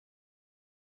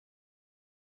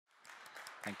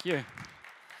Thank you.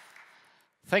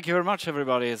 Thank you very much,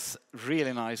 everybody. It's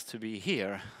really nice to be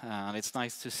here. And it's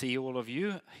nice to see all of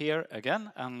you here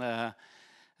again and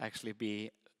actually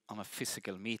be on a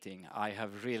physical meeting. I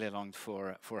have really longed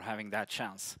for having that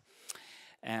chance.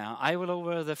 I will,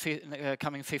 over the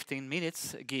coming 15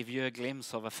 minutes, give you a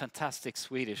glimpse of a fantastic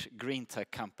Swedish green tech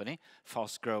company,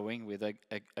 fast growing with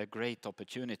a great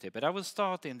opportunity. But I will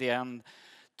start in the end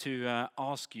to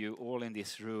ask you all in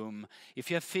this room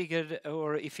if you have figured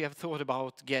or if you have thought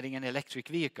about getting an electric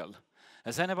vehicle.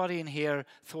 Has anybody in here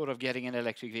thought of getting an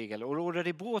electric vehicle or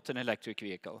already bought an electric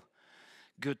vehicle?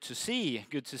 Good to see,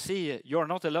 good to see. You're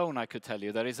not alone, I could tell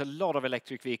you. There is a lot of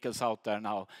electric vehicles out there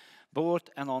now, bought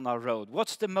and on our road.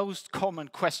 What's the most common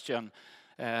question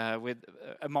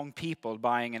among people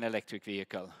buying an electric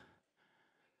vehicle?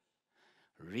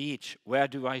 Reach. Where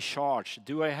do I charge?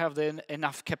 Do I have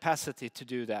enough capacity to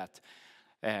do that?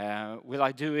 Will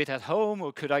I do it at home,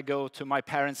 or could I go to my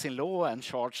parents-in-law and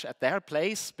charge at their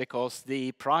place? Because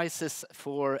the prices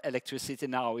for electricity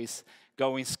now is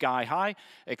going sky high,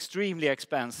 extremely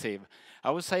expensive. I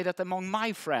would say that among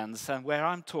my friends and where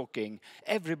I'm talking,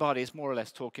 everybody is more or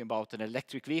less talking about an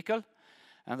electric vehicle.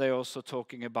 And they're also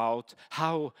talking about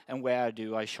how and where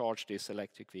do I charge this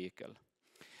electric vehicle.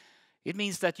 It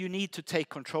means that you need to take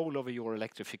control over your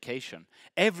electrification.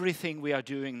 Everything we are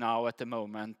doing now at the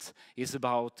moment is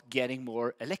about getting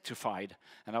more electrified.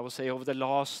 And I would say over the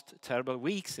last terrible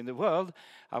weeks in the world,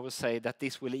 I would say that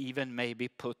this will even maybe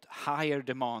put higher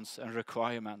demands and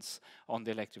requirements on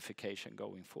the electrification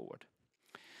going forward.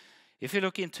 If you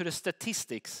look into the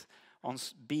statistics on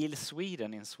Bil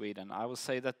Sweden in Sweden, I would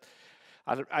say that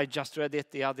I just read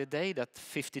it the other day that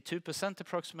 52%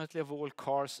 approximately of all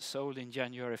cars sold in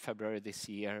January, February this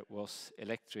year was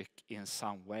electric in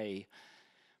some way.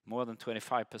 More than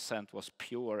 25% was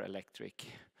pure electric.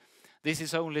 This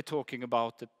is only talking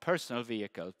about the personal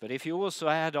vehicle, but if you also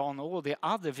add on all the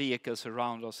other vehicles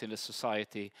around us in the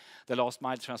society, the last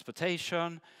mile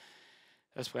transportation,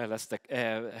 as well as the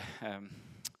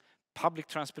public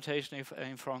transportation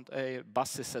in front,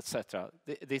 buses, etc.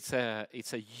 It's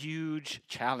a huge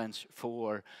challenge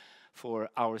for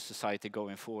our society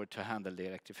going forward to handle the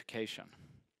electrification.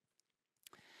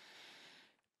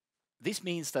 This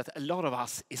means that a lot of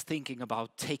us is thinking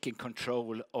about taking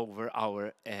control over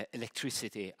our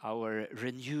electricity, our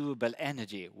renewable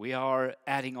energy. We are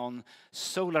adding on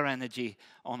solar energy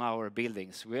on our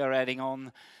buildings. We are adding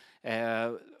on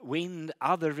wind,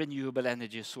 other renewable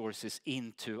energy sources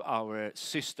into our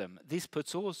system. This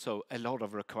puts also a lot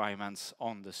of requirements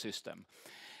on the system.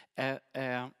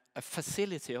 A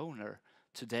facility owner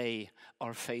today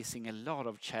are facing a lot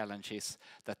of challenges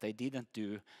that they didn't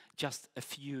do just a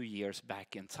few years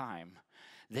back in time.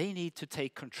 They need to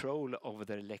take control over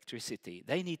their electricity.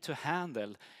 They need to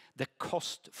handle the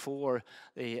cost for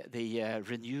the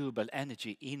renewable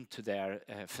energy into their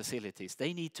facilities.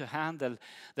 They need to handle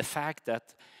the fact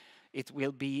that it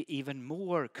will be even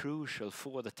more crucial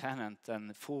for the tenant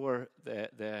and for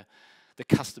the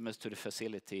customers to the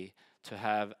facility to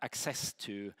have access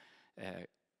to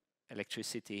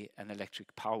electricity and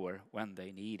electric power when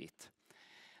they need it.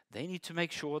 They need to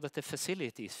make sure that the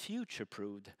facility is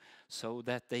future-proofed so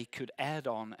that they could add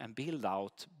on and build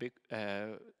out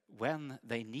when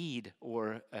they need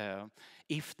or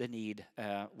if the need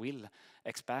will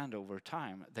expand over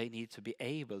time. They need to be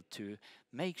able to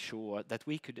make sure that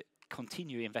we could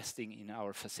continue investing in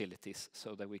our facilities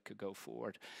so that we could go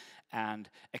forward and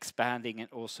expanding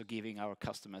and also giving our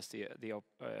customers the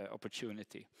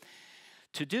opportunity.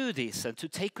 To do this and to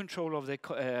take control of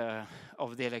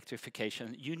the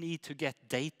electrification, you need to get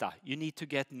data. You need to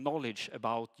get knowledge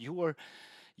about your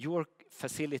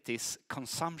facility's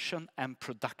consumption and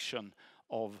production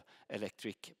of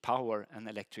electric power and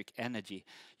electric energy.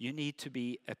 You need to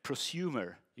be a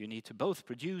prosumer. You need to both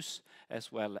produce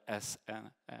as well as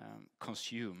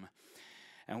consume.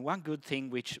 And one good thing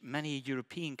which many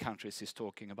European countries is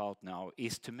talking about now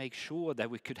is to make sure that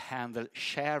we could handle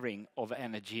sharing of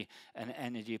energy and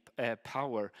energy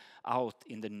power out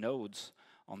in the nodes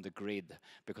on the grid.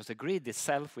 Because the grid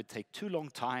itself would take too long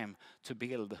time to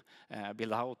build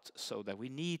out, so that we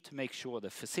need to make sure the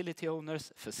facility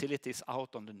owners, facilities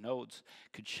out on the nodes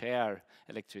could share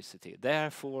electricity.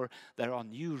 Therefore, there are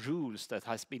new rules that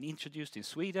has been introduced in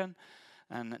Sweden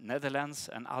and Netherlands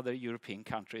and other European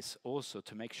countries also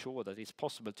to make sure that it's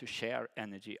possible to share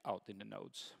energy out in the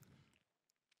nodes.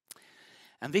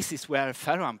 And this is where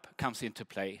Ferroamp comes into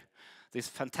play, this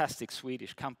fantastic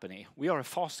Swedish company. We are a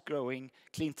fast-growing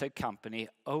clean tech company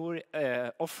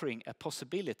offering a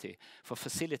possibility for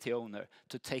facility owner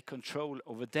to take control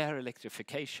over their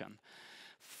electrification.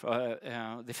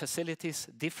 The facilities,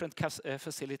 different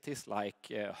facilities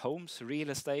like homes, real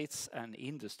estates and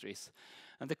industries.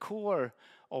 And the core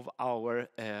of our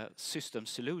system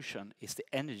solution is the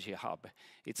energy hub.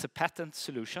 It's a patent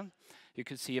solution. You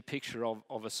can see a picture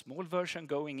of a small version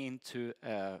going into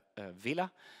a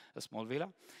villa, a small villa.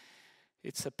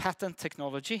 It's a patent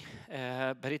technology,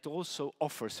 but it also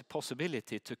offers a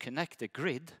possibility to connect the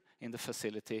grid in the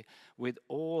facility with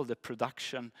all the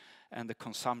production and the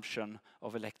consumption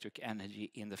of electric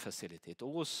energy in the facility. It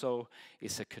also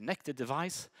is a connected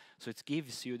device, so it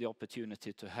gives you the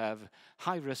opportunity to have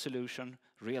high resolution,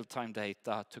 real-time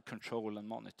data to control and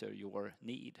monitor your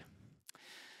need.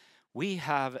 We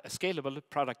have a scalable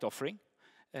product offering.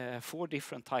 4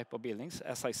 different type of buildings.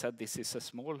 As I said, this is a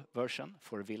small version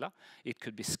for a villa. It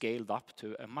could be scaled up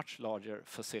to a much larger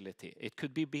facility. It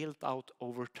could be built out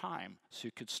over time, so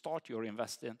you could start your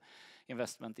investment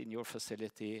in your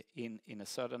facility in a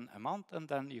certain amount, and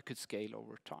then you could scale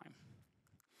over time.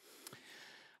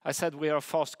 I said we are a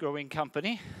fast-growing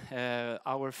company.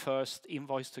 Our first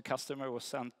invoice to customer was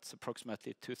sent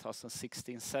approximately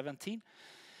 2016-17.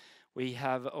 We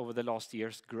have, over the last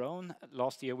years, grown.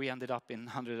 Last year, we ended up in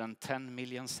 110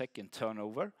 million SEK in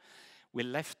turnover. We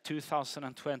left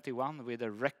 2021 with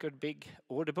a record big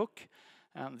order book,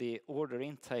 and the order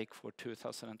intake for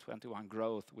 2021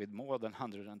 growth with more than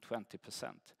 120%.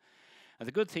 And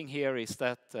the good thing here is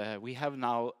that we have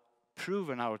now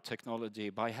proven our technology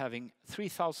by having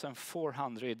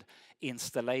 3,400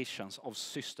 installations of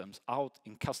systems out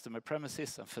in customer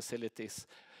premises and facilities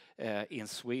in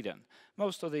Sweden.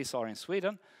 Most of these are in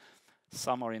Sweden,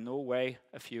 some are in Norway,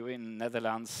 a few in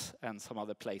Netherlands and some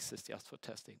other places just for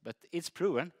testing. But it's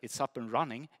proven, it's up and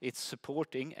running, it's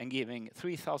supporting and giving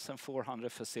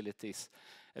 3,400 facilities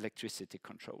electricity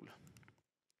control.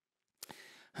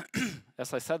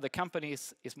 As I said, the company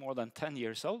is more than 10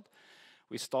 years old.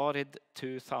 We started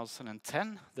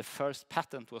 2010, the first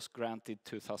patent was granted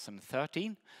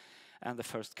 2013. And the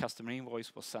first customer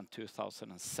invoice was sent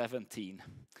 2017.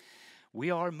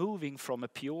 We are moving from a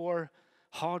pure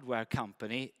hardware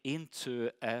company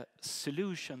into a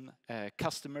solution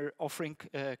customer offering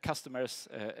customers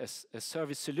a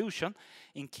service solution,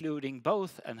 including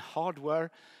both a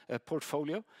hardware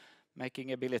portfolio,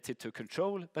 making ability to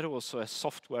control, but also a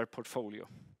software portfolio.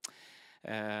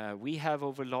 We have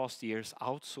over last years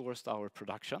outsourced our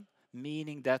production,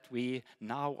 meaning that we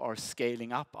now are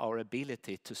scaling up our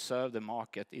ability to serve the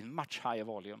market in much higher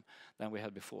volume than we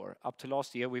had before. Up to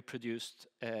last year, we produced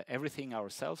everything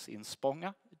ourselves in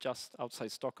Spånga, just outside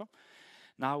Stockholm.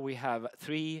 Now we have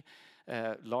 3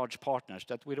 large partners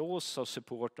that will also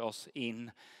support us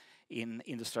in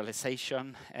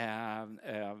industrialization,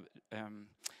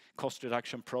 cost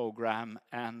reduction program,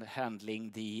 and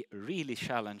handling the really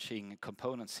challenging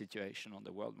component situation on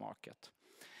the world market.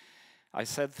 I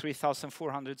said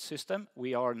 3,400 system.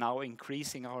 We are now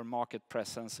increasing our market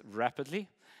presence rapidly,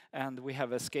 and we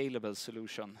have a scalable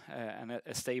solution and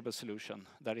a stable solution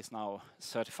that is now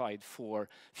certified for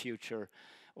future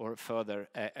or further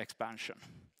expansion.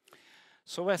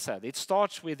 So as I said, it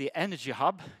starts with the energy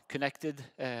hub, connected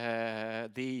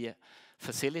the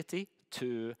facility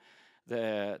to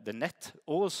the net,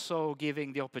 also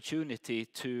giving the opportunity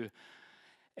to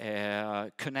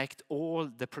connect all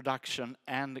the production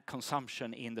and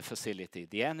consumption in the facility,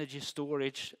 the energy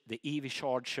storage, the EV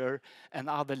charger, and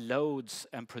other loads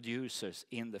and producers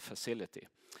in the facility.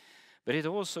 But it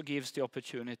also gives the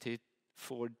opportunity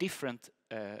for different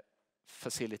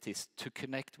facilities to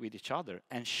connect with each other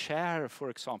and share, for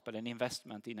example, an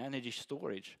investment in energy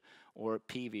storage or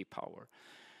PV power.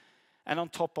 And on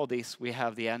top of this, we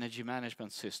have the energy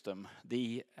management system,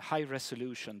 the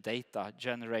high-resolution data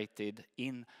generated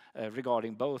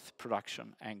regarding both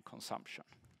production and consumption.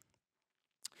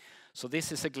 So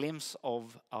this is a glimpse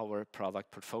of our product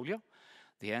portfolio.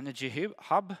 The energy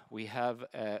hub, we have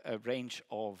a range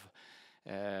of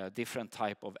different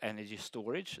type of energy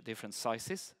storage, different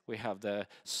sizes. We have the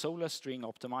solar string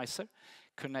optimizer,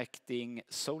 connecting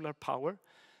solar power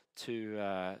to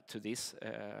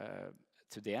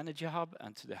the energy hub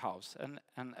and to the house.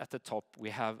 And at the top,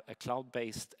 we have a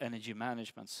cloud-based energy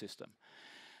management system.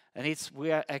 And it's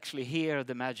where actually here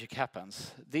the magic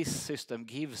happens. This system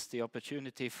gives the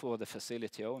opportunity for the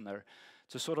facility owner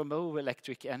to sort of move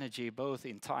electric energy both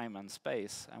in time and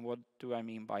space. And what do I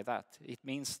mean by that? It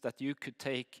means that you could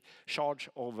take charge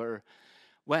over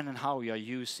when and how you are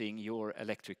using your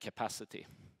electric capacity.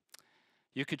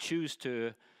 You could choose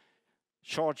to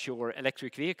charge your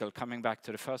electric vehicle, coming back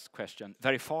to the first question,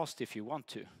 very fast if you want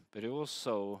to, but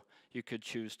also you could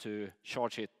choose to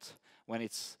charge it when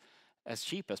it's as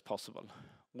cheap as possible.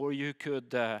 Or you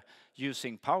could,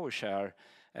 using power share,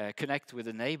 connect with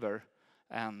a neighbor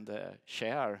and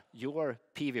share your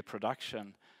PV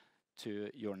production to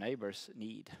your neighbor's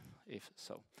need, if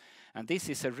so. And this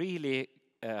is a really,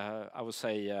 I would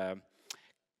say,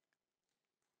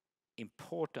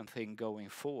 important thing going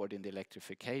forward in the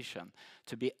electrification,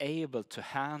 to be able to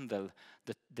handle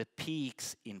the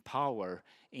peaks in power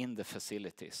in the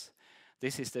facilities.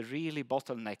 This is the really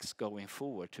bottlenecks going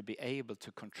forward, to be able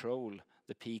to control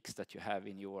the peaks that you have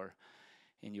in your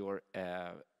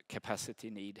capacity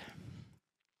need.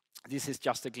 This is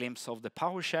just a glimpse of the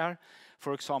power share.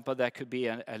 For example, there could be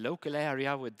a local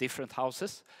area with different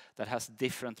houses that has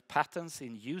different patterns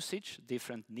in usage,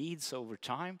 different needs over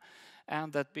time,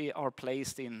 and that are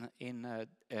placed in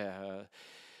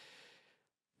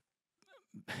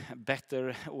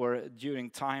better, or during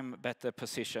time, better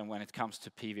position when it comes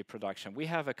to PV production. We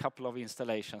have a couple of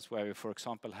installations where we, for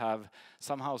example, have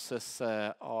some houses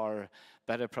are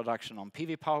better production on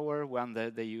PV power when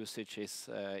the usage is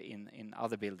in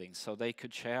other buildings, so they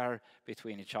could share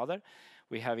between each other.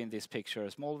 We have in this picture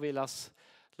small villas,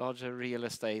 larger real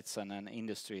estates, and an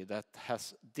industry that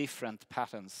has different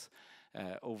patterns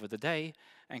over the day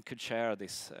and could share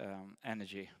this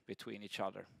energy between each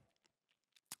other.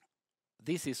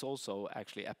 This is also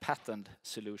actually a patent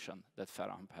solution that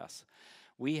Ferroamp has.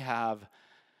 We have,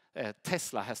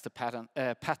 Tesla has the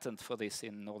patent for this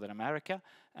in Northern America,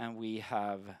 and we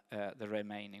have the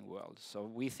remaining world. So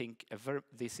we think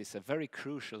this is a very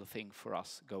crucial thing for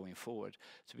us going forward,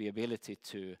 to be ability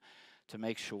to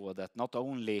make sure that not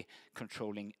only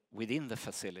controlling within the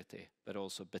facility, but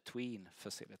also between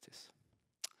facilities.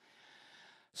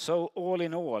 So all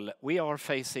in all, we are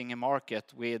facing a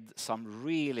market with some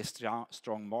really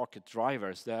strong market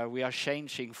drivers. There we are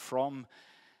changing from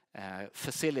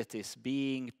facilities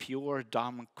being pure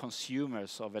dumb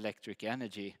consumers of electric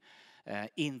energy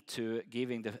into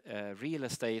giving the real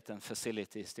estate and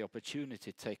facilities the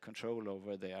opportunity to take control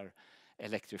over their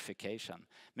electrification.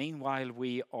 Meanwhile,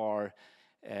 we are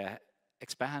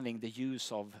expanding the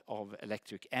use of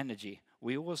electric energy.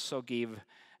 We also give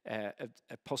a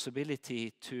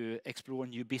possibility to explore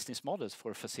new business models for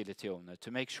a facility owner,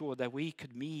 to make sure that we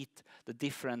could meet the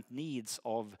different needs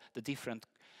of the different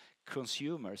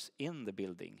consumers in the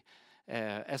building,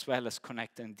 as well as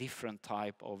connecting different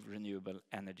type of renewable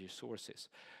energy sources.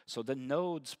 So the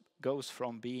nodes goes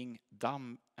from being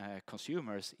dumb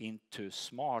consumers into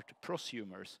smart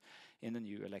prosumers in the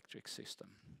new electric system.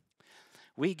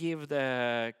 We give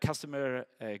the customer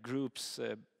groups,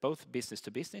 both business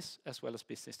to business as well as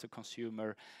business to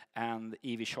consumer and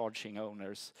EV charging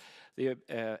owners, the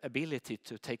ability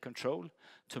to take control,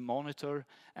 to monitor,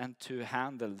 and to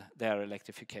handle their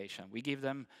electrification. We give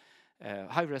them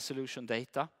high resolution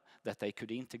data that they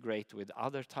could integrate with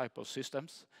other type of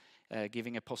systems,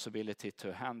 giving a possibility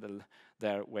to handle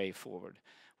their way forward.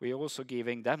 We're also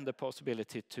giving them the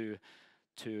possibility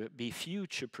to be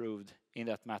future-proofed in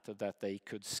that matter, that they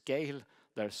could scale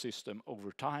their system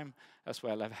over time, as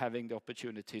well as having the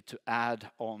opportunity to add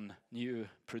on new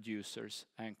producers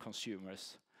and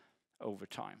consumers over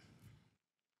time.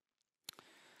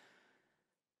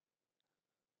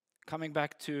 Coming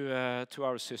back to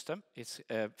our system, it's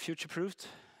future-proofed.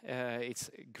 It's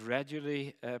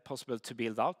gradually possible to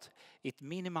build out. It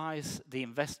minimizes the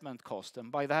investment cost, and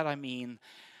by that I mean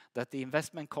that the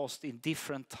investment cost in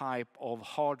different type of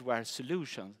hardware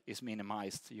solutions is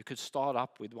minimized. You could start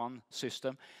up with one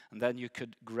system and then you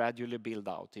could gradually build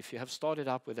out. If you have started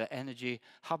up with an energy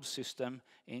hub system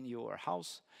in your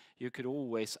house, you could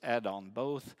always add on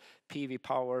both PV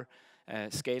power,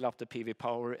 scale up the PV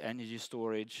power, energy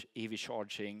storage, EV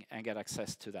charging, and get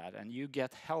access to that. And you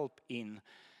get help in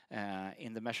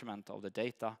the measurement of the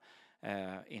data,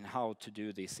 in how to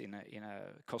do this in a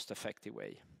cost-effective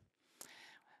way.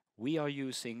 We are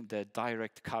using the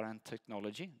direct current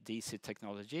technology, DC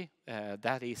technology,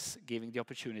 that is giving the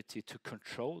opportunity to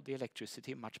control the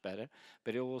electricity much better,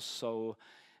 but it also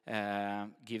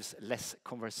gives less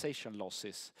conversion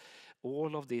losses.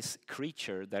 All of this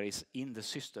creature that is in the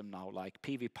system now, like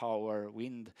PV power,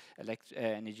 wind,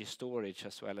 energy storage,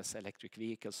 as well as electric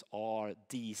vehicles, are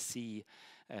DC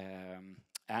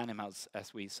animals,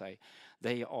 as we say.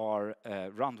 They are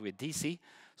run with DC.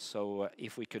 So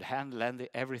if we could handle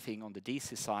everything on the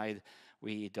DC side,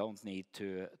 we don't need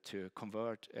to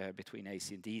convert between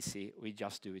AC and DC. We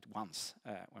just do it once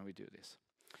when we do this.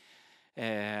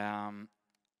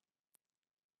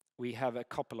 We have a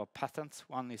couple of patents.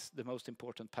 One is the most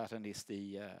important patent is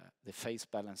the phase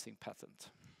balancing patent.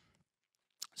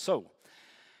 So,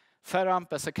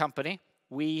 Ferroamp as a company,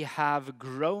 we have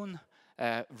grown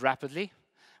rapidly.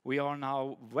 We are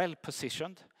now well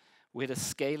positioned. with a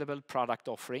scalable product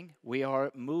offering. We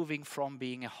are moving from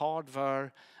being a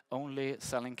hardware-only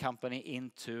selling company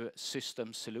into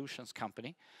system solutions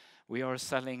company. We are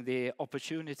selling the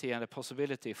opportunity and the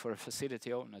possibility for a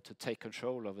facility owner to take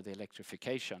control over the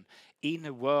electrification in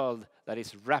a world that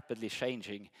is rapidly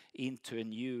changing into a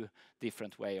new,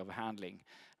 different way of handling,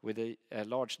 with a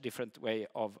large different way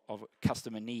of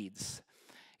customer needs.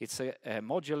 It's a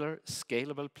modular,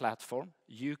 scalable platform.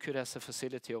 You could, as a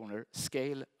facility owner,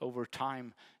 scale over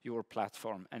time your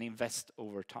platform and invest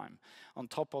over time. On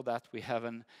top of that, we have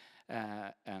an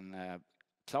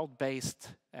cloud-based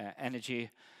energy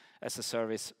as a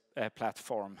service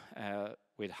platform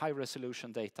with high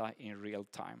resolution data in real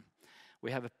time.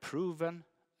 We have a proven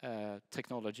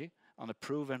technology on a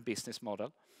proven business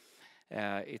model.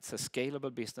 It's a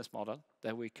scalable business model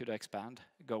that we could expand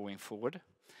going forward.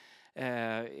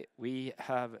 We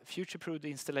have future-proof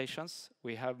installations.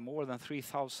 We have more than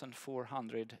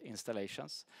 3,400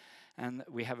 installations, and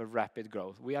we have a rapid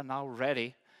growth. We are now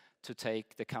ready to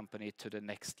take the company to the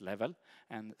next level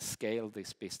and scale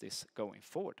this business going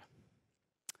forward.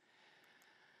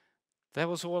 That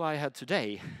was all I had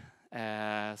today.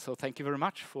 So thank you very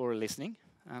much for listening,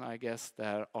 and I guess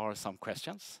there are some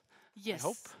questions. Yes,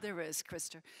 there is,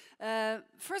 Krister.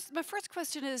 My first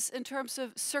question is in terms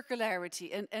of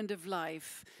circularity and end of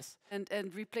life, yes,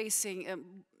 and replacing.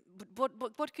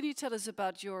 What can you tell us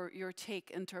about your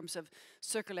take in terms of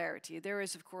circularity? There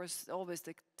is, of course, always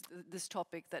this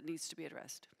topic that needs to be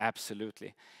addressed.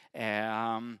 Absolutely.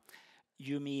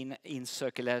 You mean in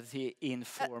circularity in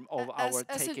form of our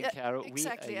taking care of?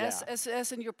 Exactly,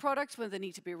 as in your products when they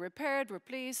need to be repaired,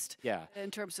 replaced, in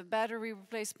terms of battery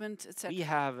replacement, etc. We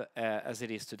have, as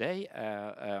it is today,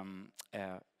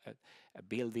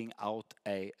 building out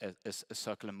a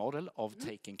circular model of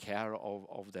taking care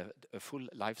of the full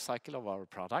life cycle of our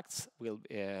products.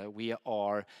 We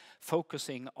are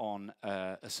focusing on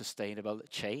a sustainable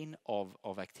chain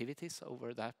of activities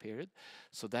over that period.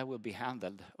 So that will be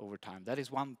handled over time. That is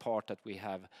one part that we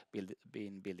have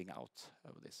been building out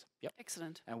of this. Yep.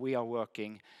 Excellent. And we are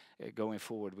working going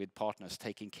forward with partners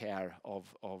taking care of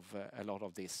a lot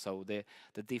of this. So the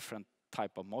different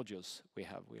type of modules we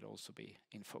have will also be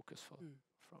in focus for.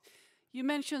 You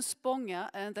mentioned Spånga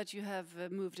and that you have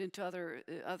moved into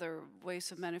other ways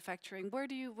of manufacturing. Where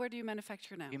do you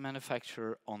manufacture now? We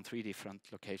manufacture on 3 different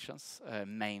locations,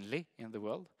 mainly in the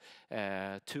world.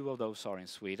 2 of those are in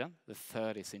Sweden. The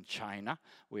 3rd is in China.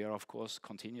 We are, of course,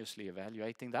 continuously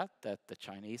evaluating that the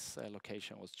Chinese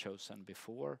location was chosen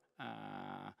before.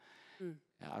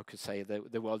 I could say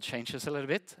the world changes a little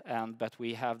bit, but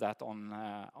we have that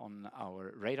on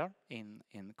our radar in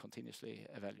continuously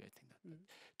evaluating that.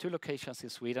 2 locations in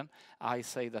Sweden. I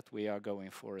say that we are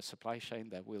going for a supply chain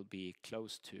that will be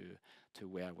close to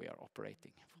where we are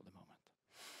operating for the moment.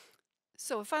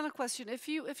 So a final question: if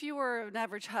you were an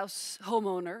average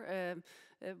homeowner,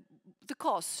 the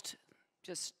cost,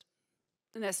 just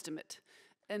an estimate,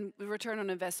 and return on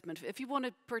investment, if you want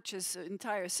to purchase an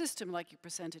entire system like you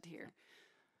presented here,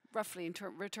 roughly in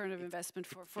return of investment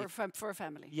for a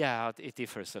family? Yeah, it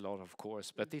differs a lot, of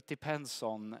course, but it depends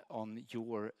on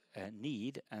your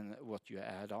need and what you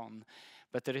add on.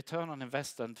 But the return on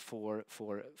investment for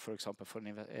example,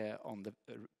 on the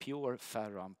pure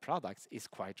Ferroamp products is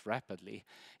quite rapidly.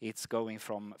 It's going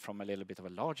from a little bit of a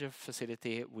larger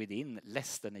facility within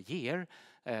less than a year,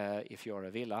 if you're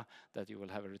a villa, that you will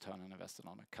have a return on investment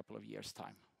on a couple of years'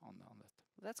 time on that.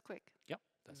 That's quick. Yeah,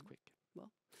 that's quick.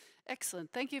 Well,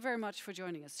 excellent. Thank you very much for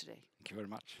joining us today. Thank you very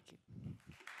much. Thank you.